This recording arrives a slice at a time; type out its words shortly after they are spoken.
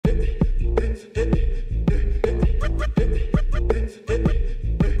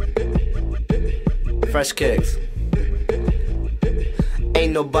fresh kicks.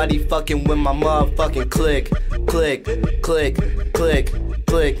 Ain't nobody fucking with my motherfucking clique. Clique, clique, clique,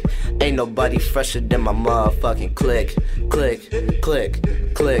 clique. Ain't nobody fresher than my motherfucking clique. Clique,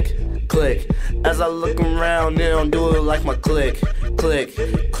 clique, clique, clique. As I look around, they don't do it like my clique. Clique,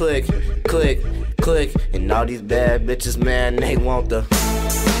 clique, clique, clique. And all these bad bitches, man, they want the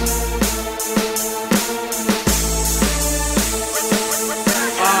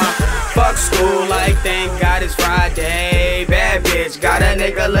fuck school like thank God it's Friday. Bad bitch got a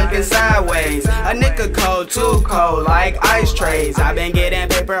nigga looking sideways. A nigga cold, too cold like ice trays. I been getting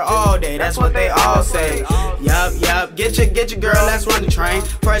paper all day, that's what they all say. Yup, get your girl, let's run the train.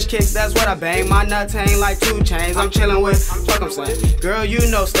 Fresh kicks, that's what I bang. My nuts hang like 2 chains. I'm chillin' with, fuck I'm saying. Girl, you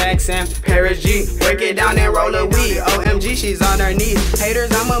know Stacks and Paris G. Break it down and roll a weed. OMG, she's on her knees.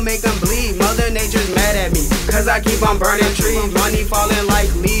 Haters, I'ma make them bleed. Mother Nature's mad at me, cause I keep on burning trees. Money falling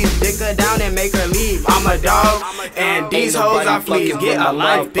like leaves. Dick her down and make her leave. I'm a dog, and these hoes I fleas. Get a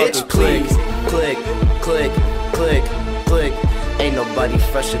life, bitch, please. Click, click, click, click. Ain't nobody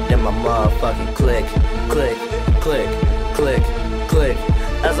fresher than my motherfucking click. Click, click, click, click.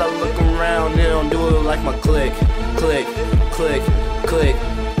 As I look around, they don't do it like my click. Click, click, click,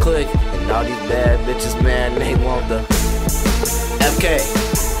 click. And all these bad bitches, man, they want the FK.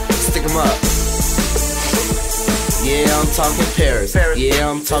 Stick 'em up. Yeah, I'm talking Paris. Yeah,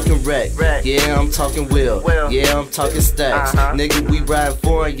 I'm talking Wreck. Yeah, I'm talking Will. Yeah, I'm talking Stacks. Nigga, we ride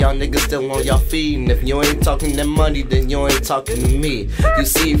foreign, y'all niggas still on y'all feet. And if you ain't talking that money, then you ain't talking to me. You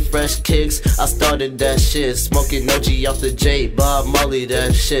see fresh kicks, I started that shit. Smoking OG off the J, Bob Marley,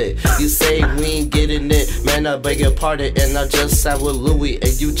 that shit. You say we ain't getting it, man, I beg your pardon. And I just signed with Louis,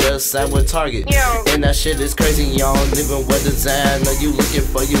 and you just signed with Target. And that shit is crazy, y'all don't even wear designer. You looking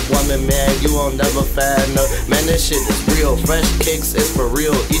for your woman, man, you won't never find her. Man, this shit is real, fresh kicks is for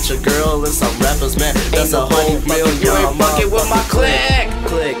real. Eat your girl and some rappers, man, that's a whole meal. You ain't fucking with my clique.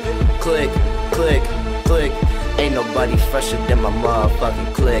 Click, click, click, click. Ain't nobody fresher than my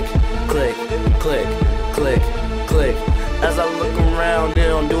motherfucking click. Click, click, click, click. As I look around, they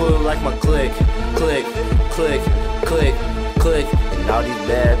don't do it like my click. Click, click, click, click. And all these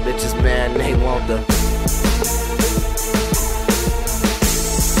bad bitches, man, they want the